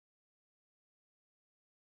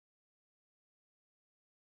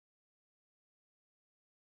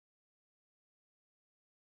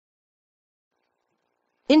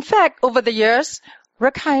In fact, over the years,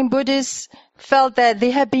 Rakhine Buddhists felt that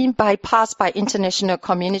they had been bypassed by international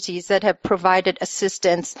communities that have provided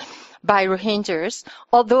assistance by Rohingyas,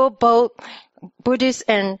 although both Buddhists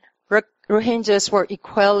and Rohingyas were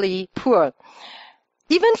equally poor.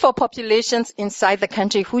 Even for populations inside the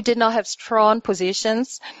country who did not have strong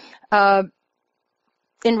positions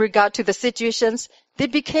in regard to the situations, they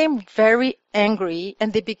became very angry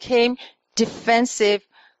and they became defensive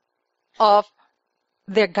of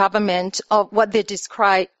their government, of what they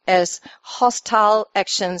describe as hostile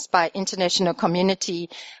actions by international community,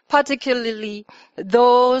 particularly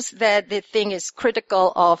those that they think is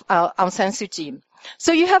critical of Aung San Suu Kyi.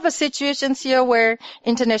 So you have a situation here where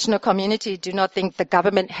international community do not think the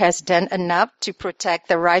government has done enough to protect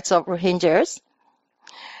the rights of Rohingyas.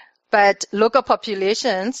 But local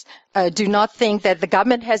populations do not think that the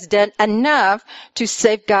government has done enough to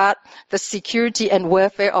safeguard the security and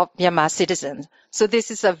welfare of Myanmar citizens. So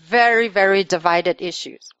this is a very, very divided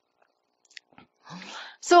issue.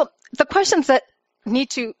 So the questions that need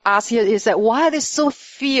to ask here is that why are they so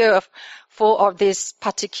fearful of these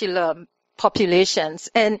particular populations?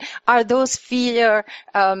 And are those fear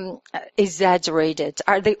exaggerated?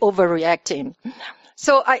 Are they overreacting?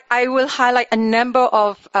 So I will highlight a number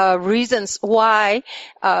of reasons why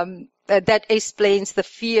that explains the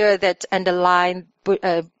fear that underline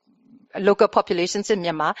local populations in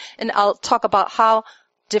Myanmar, and I'll talk about how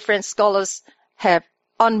different scholars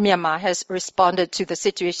on Myanmar has responded to the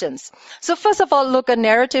situations. So first of all, local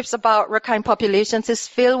narratives about Rakhine populations is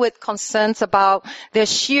filled with concerns about their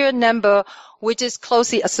sheer number, which is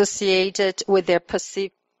closely associated with their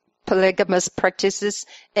perceived polygamous practices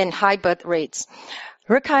and high birth rates.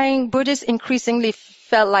 Rakhine Buddhists increasingly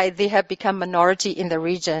felt like they have become minority in the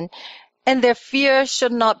region, and their fear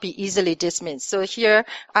should not be easily dismissed. So here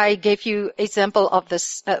I gave you example of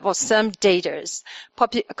this, some data.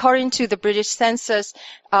 According to the British census,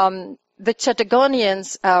 the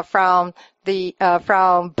Chattagonians from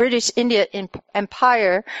British Indian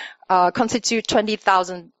Empire constitute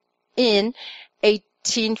 20,000 in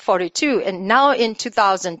 1842, and now in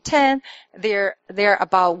 2010 there are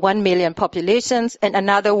about 1 million populations and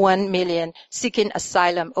another 1 million seeking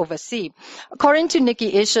asylum overseas. According to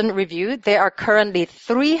Nikkei Asian Review, there are currently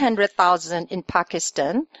 300,000 in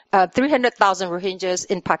Pakistan, 300,000 Rohingyas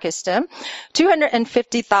in Pakistan,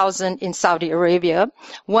 250,000 in Saudi Arabia,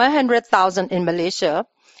 100,000 in Malaysia,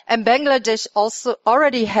 and Bangladesh also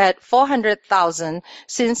already had 400,000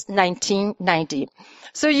 since 1990.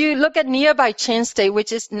 So you look at nearby Chin State,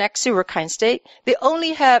 which is next to Rakhine State, they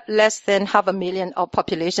only have less than 500,000 of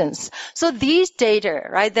populations. So these data,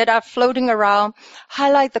 right, that are floating around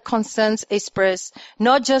highlight the concerns expressed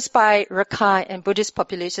not just by Rakhine and Buddhist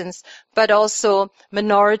populations, but also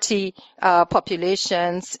minority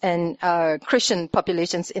populations and Christian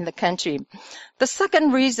populations in the country. The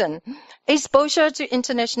second reason, exposure to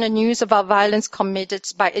international news about violence committed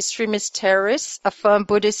by extremist terrorists affirm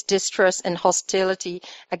Buddhist distrust and hostility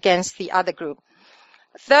against the other group.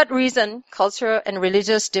 Third reason, cultural and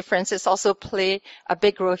religious differences also play a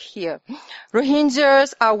big role here.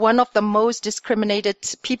 Rohingyas are one of the most discriminated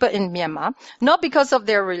people in Myanmar, not because of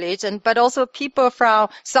their religion, but also people from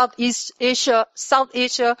South Asia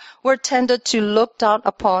were tended to look down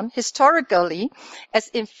upon historically as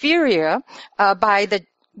inferior by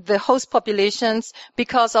the host populations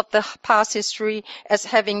because of the past history as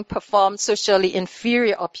having performed socially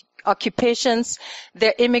inferior occupations,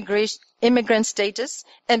 their immigrant status,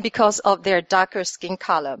 and because of their darker skin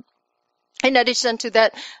color. In addition to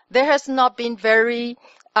that, there has not been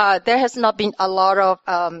a lot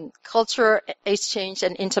of cultural exchange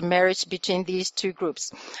and intermarriage between these two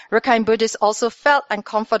groups. Rakhine Buddhists also felt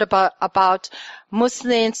uncomfortable about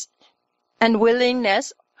Muslims'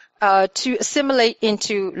 unwillingness to assimilate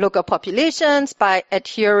into local populations by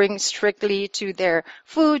adhering strictly to their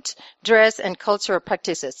food, dress, and cultural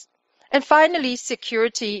practices. And finally,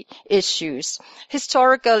 security issues.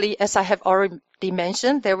 Historically, as I have already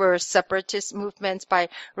mentioned, there were separatist movements by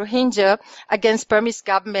Rohingya against Burmese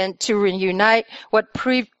government to reunite what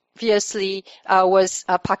previously was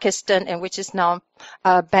Pakistan and which is now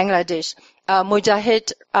Bangladesh.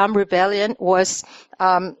 Mujahid rebellion was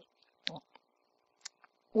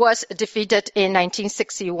defeated in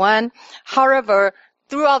 1961. However,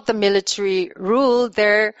 throughout the military rule,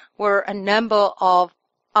 there were a number of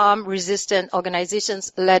armed resistance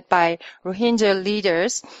organizations led by Rohingya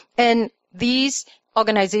leaders, and these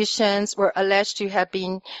organizations were alleged to have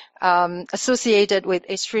been associated with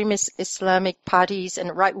extremist Islamic parties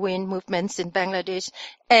and right-wing movements in Bangladesh,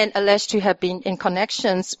 and alleged to have been in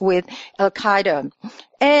connections with Al-Qaeda.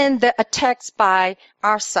 And the attacks by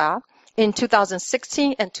ARSA in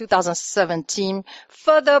 2016 and 2017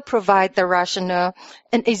 further provide the rationale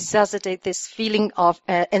and exacerbate this feeling of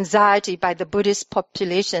anxiety by the Buddhist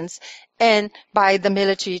populations and by the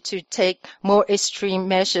military to take more extreme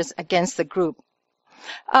measures against the group.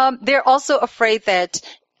 They're also afraid that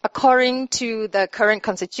according to the current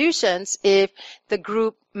constitutions, if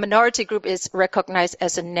the minority group is recognized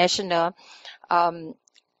as a national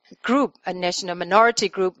group, a national minority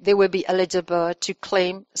group, they will be eligible to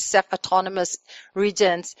claim self-autonomous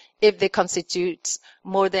regions if they constitute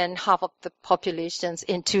more than half of the populations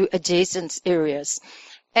in two adjacent areas.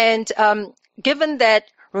 And given that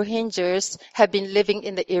Rohingyas have been living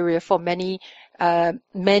in the area for many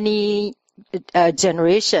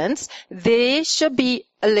generations, they should be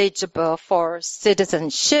eligible for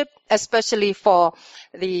citizenship, especially for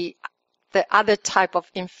the other type of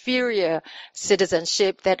inferior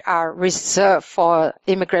citizenship that are reserved for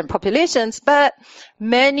immigrant populations. But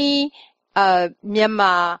many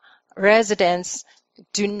Myanmar residents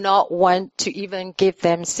do not want to even give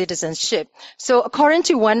them citizenship. So according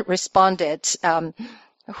to one respondent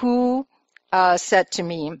who said to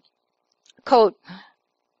me, quote,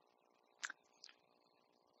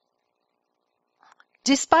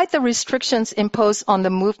 "Despite the restrictions imposed on the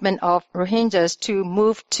movement of Rohingyas to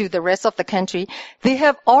move to the rest of the country, they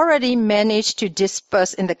have already managed to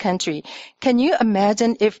disperse in the country. Can you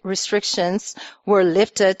imagine if restrictions were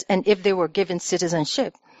lifted and if they were given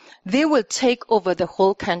citizenship? They will take over the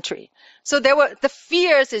whole country." So the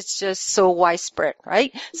fears is just so widespread,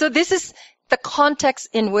 right? So this is the context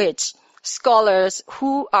in which scholars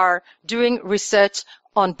who are doing research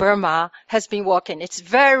on Burma has been working. It's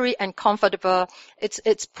very uncomfortable.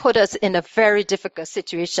 It's put us in a very difficult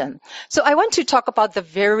situation. So I want to talk about the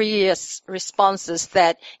various responses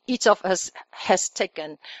that each of us has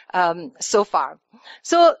taken so far.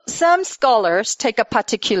 So some scholars take a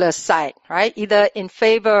particular side, right? Either in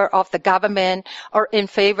favor of the government or in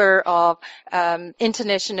favor of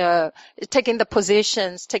international, taking the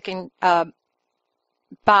positions,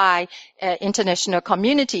 by international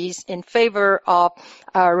communities in favor of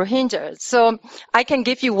Rohingyas. So I can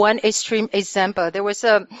give you one extreme example. There was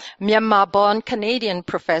a Myanmar-born Canadian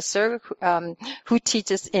professor who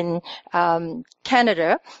teaches in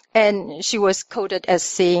Canada, and she was quoted as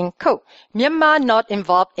saying, quote, "Myanmar not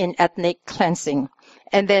involved in ethnic cleansing."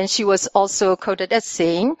 And then she was also quoted as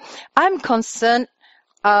saying, "I'm concerned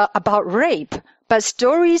about rape, but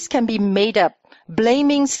stories can be made up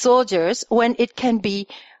blaming soldiers when it can be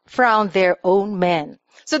from their own men."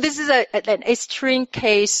 So this is an extreme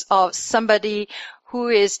case of somebody who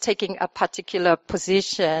is taking a particular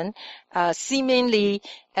position, seemingly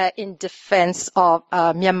in defense of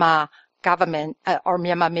Myanmar government or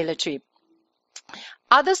Myanmar military.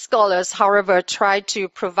 Other scholars, however, try to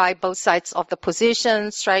provide both sides of the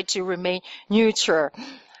positions, try to remain neutral.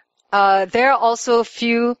 There are also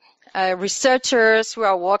few researchers who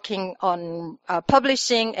are working on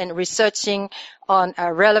publishing and researching on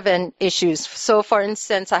relevant issues. So, for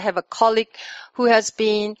instance, I have a colleague who has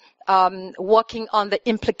been working on the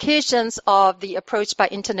implications of the approach by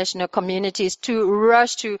international communities to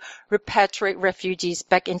rush to repatriate refugees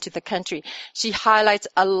back into the country. She highlights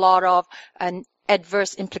a lot of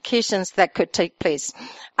adverse implications that could take place.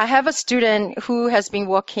 I have a student who has been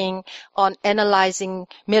working on analyzing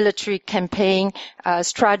military campaign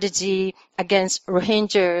strategy against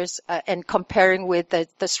Rohingyas and comparing with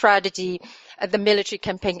the strategy, the military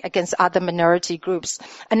campaign against other minority groups.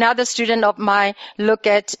 Another student of mine looked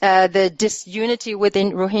at the disunity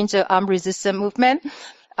within Rohingya armed resistance movement.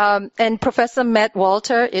 And Professor Matt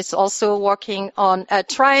Walter is also working on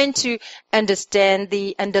trying to understand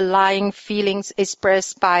the underlying feelings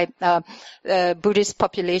expressed by Buddhist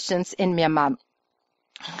populations in Myanmar.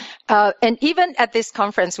 And even at this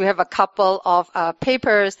conference, we have a couple of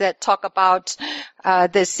papers that talk about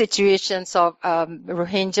the situations of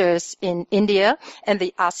Rohingyas in India and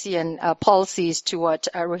the ASEAN policies toward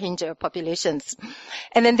Rohingya populations.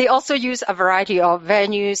 And then they also use a variety of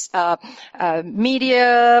venues,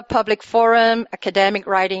 media, public forum, academic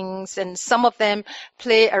writings, and some of them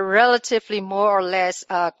play a relatively more or less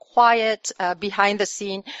quiet,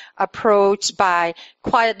 behind-the-scene approach by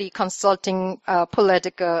quietly consulting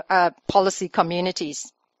political policy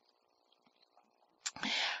communities.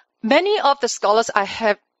 Many of the scholars I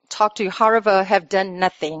have talked to, however, have done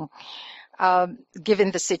nothing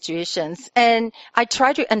given the situations. And I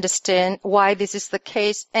try to understand why this is the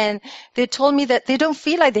case. And they told me that they don't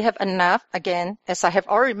feel like they have enough, again, as I have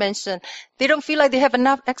already mentioned, they don't feel like they have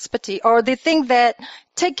enough expertise, or they think that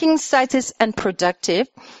taking sides is unproductive,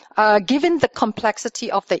 given the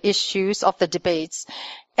complexity of the issues of the debates.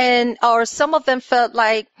 And or some of them felt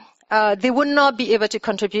like they would not be able to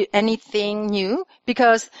contribute anything new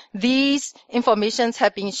because these informations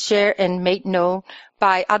have been shared and made known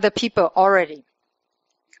by other people already.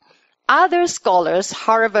 Other scholars,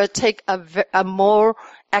 however, take a more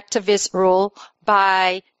activist role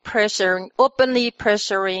by openly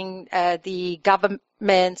pressuring the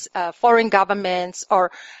governments, foreign governments,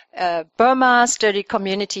 or Burma study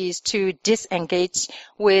communities to disengage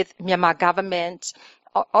with Myanmar government,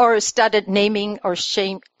 or started naming or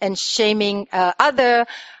shaming other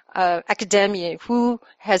academia who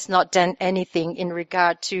has not done anything in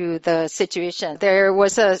regard to the situation. There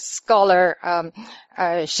was a scholar,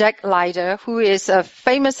 Jacques Leider, who is a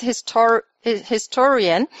famous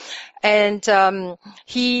historian, and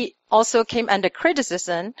he also came under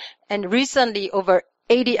criticism. And recently, over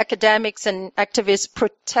 80 academics and activists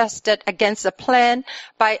protested against a plan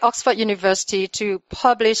by Oxford University to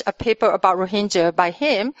publish a paper about Rohingya by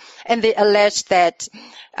him, and they alleged that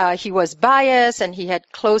he was biased and he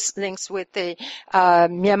had close links with the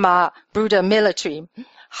Myanmar brutal military.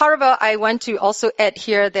 However, I want to also add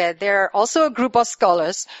here that there are also a group of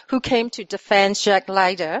scholars who came to defend Jacques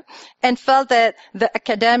Leider and felt that the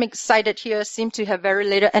academics cited here seem to have very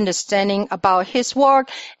little understanding about his work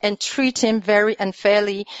and treat him very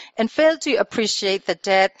unfairly and fail to appreciate the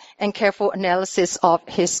depth and careful analysis of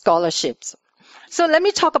his scholarships. So let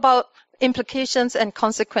me talk about implications and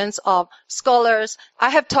consequence of scholars.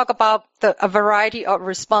 I have talked about a variety of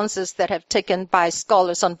responses that have taken by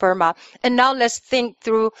scholars on Burma. And now let's think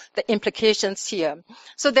through the implications here.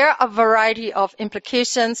 So there are a variety of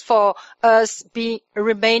implications for us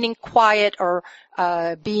remaining quiet or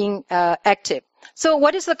being active. So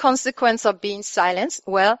what is the consequence of being silenced?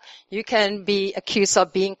 Well, you can be accused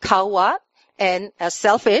of being coward and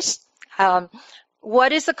selfish.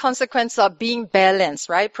 What is the consequence of being balanced,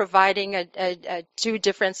 right? Providing two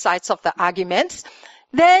different sides of the arguments.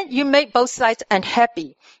 Then you make both sides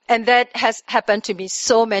unhappy. And that has happened to me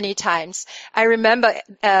so many times. I remember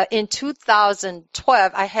in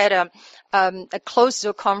 2012, I had a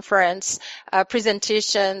closed-door conference,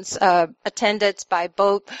 presentations attended by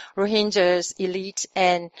both Rohingyas elite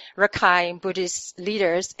and Rakhine Buddhist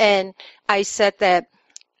leaders. And I said that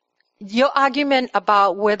your argument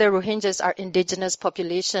about whether Rohingyas are indigenous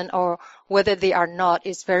population or whether they are not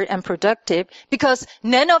is very unproductive because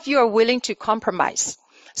none of you are willing to compromise.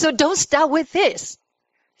 So don't start with this.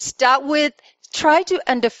 Try to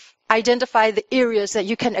identify the areas that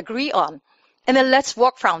you can agree on, and then let's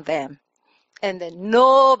work from them. And then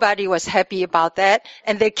nobody was happy about that,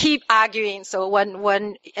 and they keep arguing. So one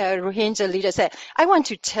Rohingya leader said, "I want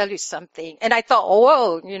to tell you something." And I thought, "Oh,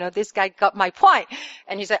 whoa, this guy got my point."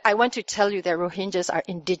 And he said, "I want to tell you that Rohingyas are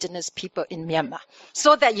indigenous people in Myanmar,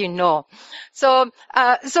 so that you know." So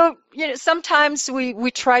sometimes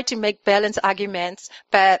we try to make balanced arguments,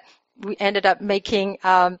 but we ended up making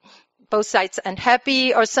both sides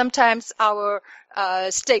unhappy, or sometimes our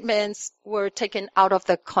statements were taken out of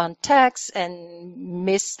the context and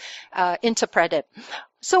misinterpreted.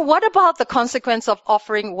 So what about the consequence of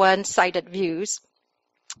offering one-sided views?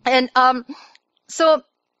 And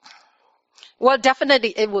definitely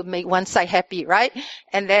it would make one side happy, right?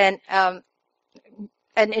 And then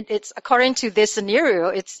it's according to this scenario,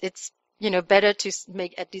 it's better to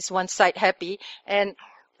make at least one side happy, and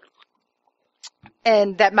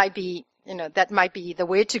that might be the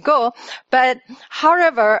way to go. But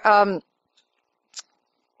however,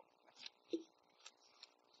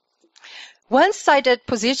 one-sided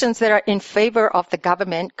positions that are in favor of the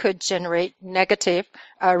government could generate negative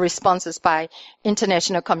responses by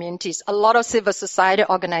international communities. A lot of civil society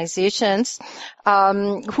organizations a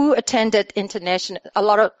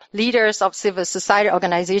lot of leaders of civil society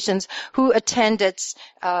organizations who attended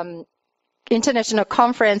international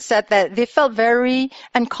conference said that they felt very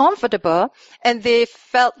uncomfortable and they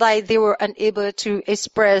felt like they were unable to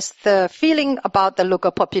express the feeling about the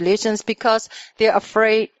local populations because they're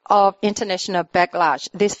afraid of international backlash.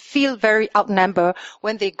 They feel very outnumbered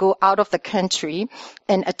when they go out of the country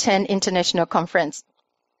and attend international conference.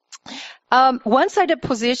 One-sided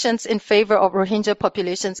positions in favor of Rohingya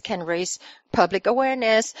populations can raise public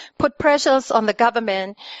awareness, put pressures on the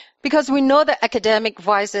government, because we know that academic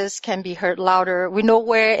voices can be heard louder. We know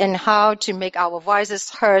where and how to make our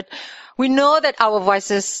voices heard. We know that our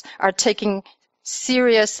voices are taken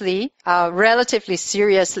seriously, relatively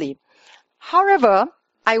seriously. However,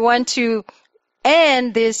 I want to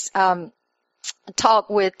end this talk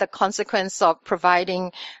with the consequence of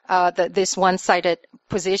providing this one-sided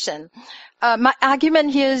position. My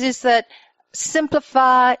argument here is that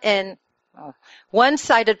simplify and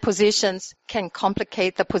one-sided positions can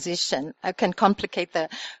complicate the position, can complicate the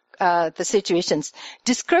the situations.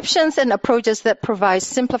 Descriptions and approaches that provide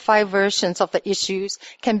simplified versions of the issues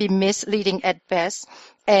can be misleading at best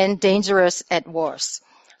and dangerous at worst.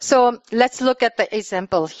 So let's look at the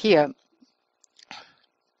example here.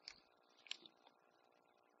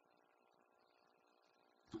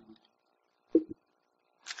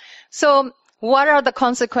 So what are the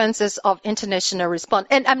consequences of international response?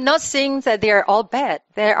 And I'm not saying that they are all bad.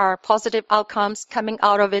 There are positive outcomes coming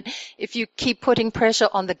out of it if you keep putting pressure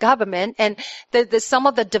on the government. And some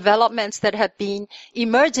of the developments that have been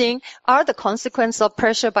emerging are the consequence of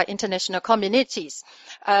pressure by international communities.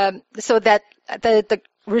 So that the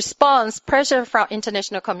response, pressure from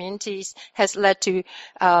international communities has led to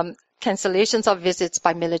cancellations of visits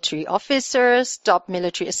by military officers, stop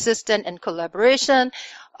military assistance and collaboration,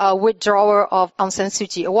 withdrawal of Aung San Suu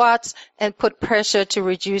Kyi awards, and put pressure to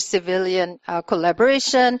reduce civilian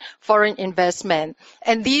collaboration, foreign investment.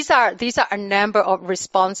 And these are a number of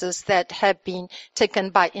responses that have been taken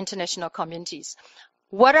by international communities.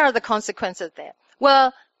 What are the consequences there?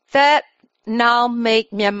 Well, that now make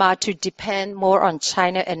Myanmar to depend more on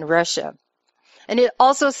China and Russia. And it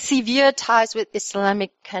also severe ties with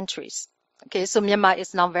Islamic countries. Okay, so Myanmar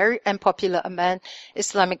is now very unpopular among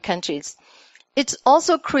Islamic countries. It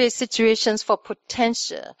also creates situations for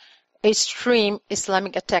potential extreme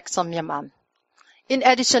Islamic attacks on Myanmar. In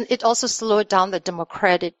addition, it also slowed down the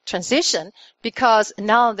democratic transition because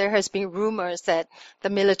now there has been rumors that the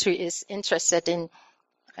military is interested in,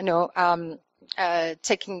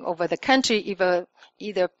 taking over the country,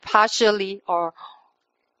 either partially or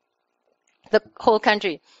the whole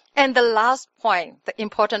country. And the last point, the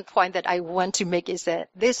important point that I want to make is that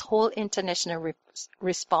this whole international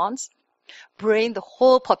response bring the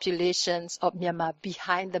whole populations of Myanmar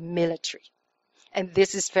behind the military. And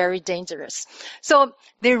this is very dangerous. So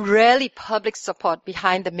they rally public support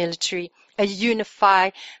behind the military and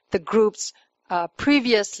unify the groups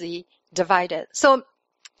previously divided. So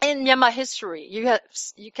in Myanmar history,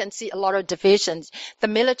 you can see a lot of divisions. The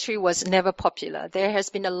military was never popular. There has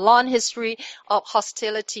been a long history of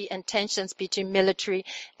hostility and tensions between military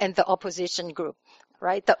and the opposition group.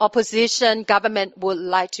 Right? The opposition government would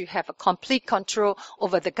like to have a complete control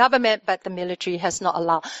over the government, but the military has not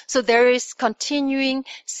allowed. So there is continuing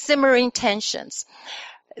simmering tensions.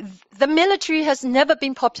 The military has never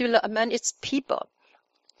been popular among its people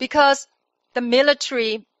because the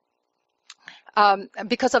military,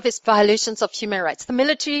 because of its violations of human rights, the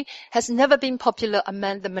military has never been popular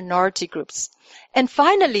among the minority groups. And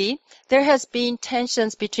finally, there has been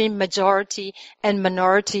tensions between majority and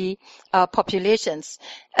minority populations,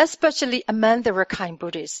 especially among the Rakhine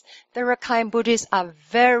Buddhists. The Rakhine Buddhists are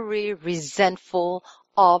very resentful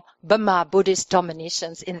of Burma Buddhist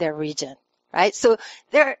dominations in their region, right? So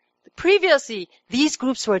previously, these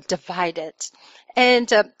groups were divided.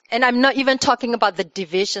 And I'm not even talking about the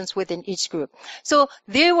divisions within each group. So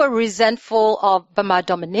they were resentful of Burma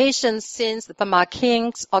domination since the Burma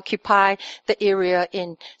kings occupied the area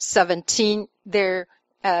in their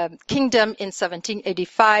kingdom in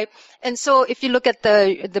 1785. And so if you look at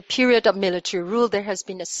the period of military rule, there has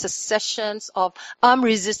been a succession of armed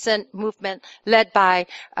resistance movement led by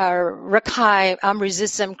Rakhine armed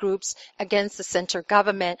resistance groups against the central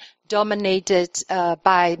government, dominated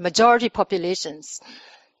by majority populations.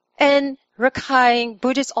 And Rakhine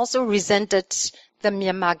Buddhists also resented the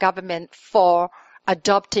Myanmar government for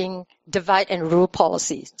adopting divide and rule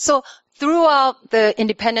policies. So throughout the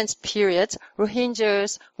independence period,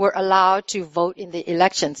 Rohingyas were allowed to vote in the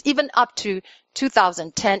elections, even up to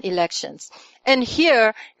 2010 elections. And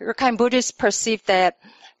here, Rakhine Buddhists perceived that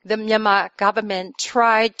the Myanmar government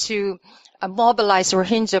tried to mobilize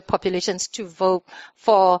Rohingya populations to vote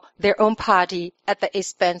for their own party at the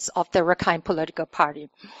expense of the Rakhine political party.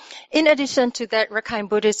 In addition to that, Rakhine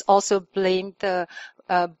Buddhists also blamed the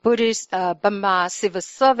Buddhist Burma civil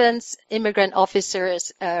servants, immigrant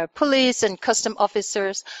officers, police and custom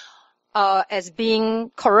officers as being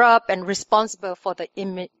corrupt and responsible for the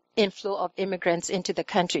inflow of immigrants into the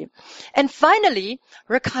country. And finally,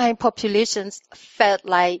 Rakhine populations felt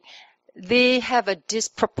like they have a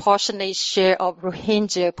disproportionate share of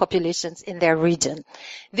Rohingya populations in their region.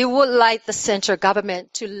 They would like the central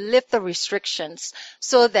government to lift the restrictions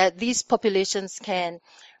so that these populations can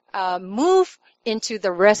move into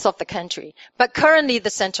the rest of the country. But currently, the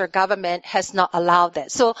central government has not allowed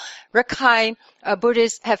that. So Rakhine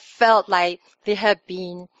Buddhists have felt like they have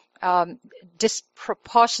been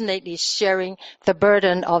disproportionately sharing the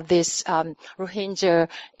burden of this Rohingya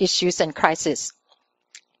issues and crisis.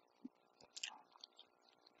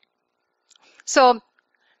 So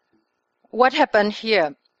what happened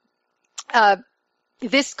here?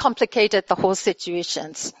 This complicated the whole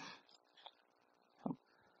situations.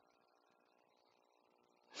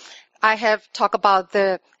 I have talked about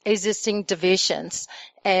the existing divisions,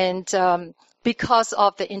 and because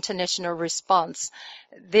of the international response,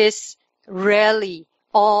 this rarely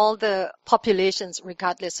all the populations,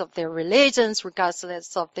 regardless of their religions,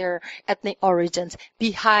 regardless of their ethnic origins,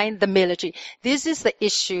 behind the military. This is the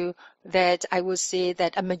issue that I would say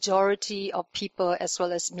that a majority of people, as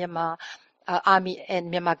well as Myanmar army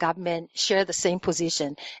and Myanmar government, share the same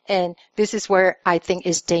position. And this is where I think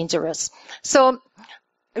is dangerous. So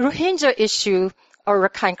Rohingya issue or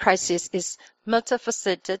Rakhine crisis is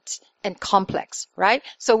multifaceted and complex, right?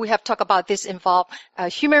 So we have talked about this involve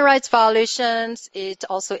human rights violations. It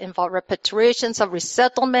also involves repatriations of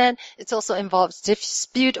resettlement. It also involves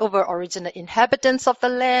dispute over original inhabitants of the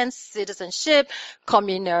land, citizenship,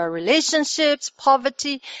 communal relationships,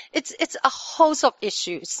 poverty. It's a host of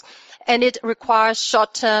issues, and it requires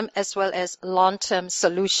short-term as well as long-term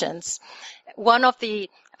solutions. One of the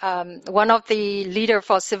leader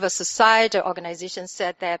for civil society organization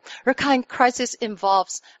said that Rakhine crisis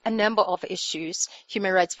involves a number of issues: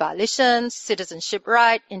 human rights violations, citizenship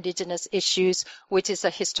right, indigenous issues, which is a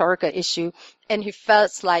historical issue. And he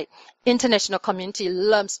felt like international community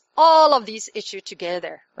lumps all of these issues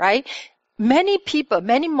together, right? Many people,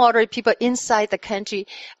 many moderate people inside the country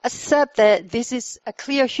accept that this is a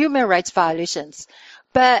clear human rights violations,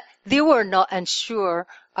 but they were not unsure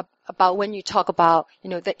about when you talk about,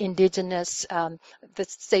 the indigenous, the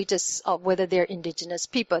status of whether they're indigenous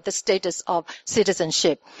people, the status of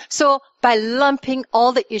citizenship. So by lumping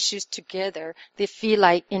all the issues together, they feel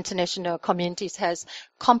like international communities has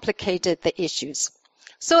complicated the issues.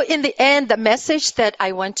 So in the end, the message that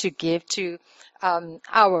I want to give to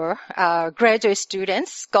our graduate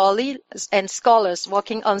students, scholars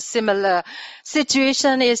working on similar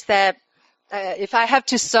situation is that if I have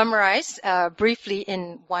to summarize briefly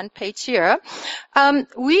in one page here,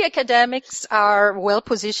 we academics are well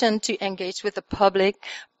positioned to engage with the public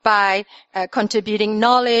by contributing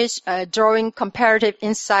knowledge, drawing comparative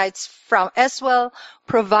insights from as well,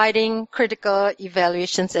 providing critical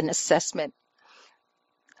evaluations and assessment.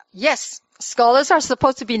 Yes, scholars are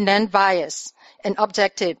supposed to be non-biased and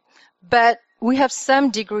objective, but we have some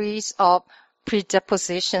degrees of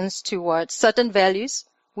predispositions towards certain values.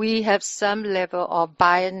 We have some level of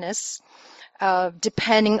biasness,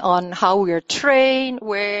 depending on how we are trained,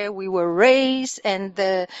 where we were raised, and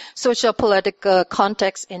the social political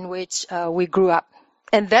context in which we grew up.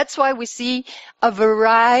 And that's why we see a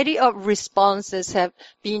variety of responses have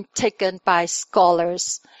been taken by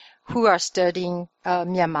scholars who are studying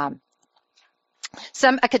Myanmar.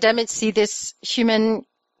 Some academics see this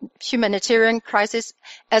humanitarian crisis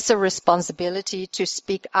as a responsibility to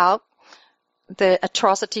speak out the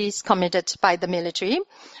atrocities committed by the military.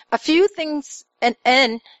 A few things,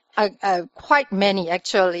 and quite many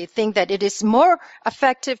actually, think that it is more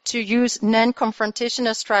effective to use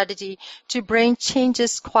non-confrontational strategy to bring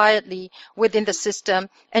changes quietly within the system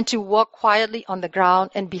and to work quietly on the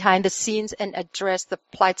ground and behind the scenes and address the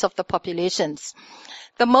plights of the populations.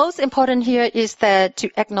 The most important here is that to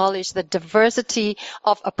acknowledge the diversity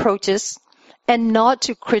of approaches and not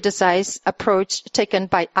to criticize approach taken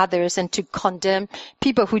by others and to condemn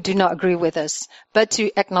people who do not agree with us, but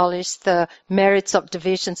to acknowledge the merits of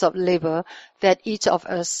divisions of labor that each of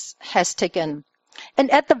us has taken.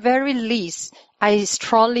 And at the very least, I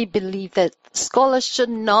strongly believe that scholars should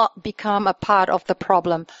not become a part of the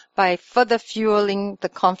problem by further fueling the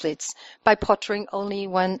conflicts, by portraying only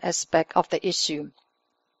one aspect of the issue.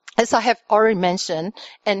 As I have already mentioned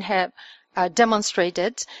and have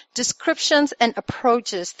demonstrated, descriptions and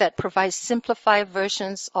approaches that provide simplified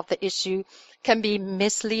versions of the issue can be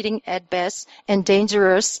misleading at best and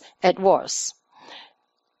dangerous at worst.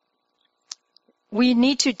 We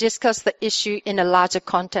need to discuss the issue in a larger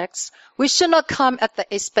context, which should not come at the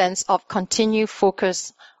expense of continued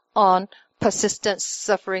focus on persistent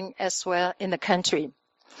suffering as well in the country.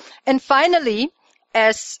 And finally,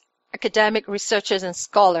 as academic researchers and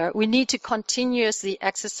scholars, we need to continuously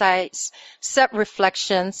exercise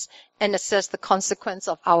self-reflections and assess the consequence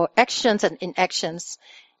of our actions and inactions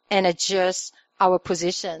and adjust our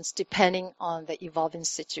positions depending on the evolving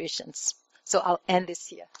situations. So I'll end this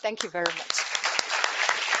here. Thank you very much.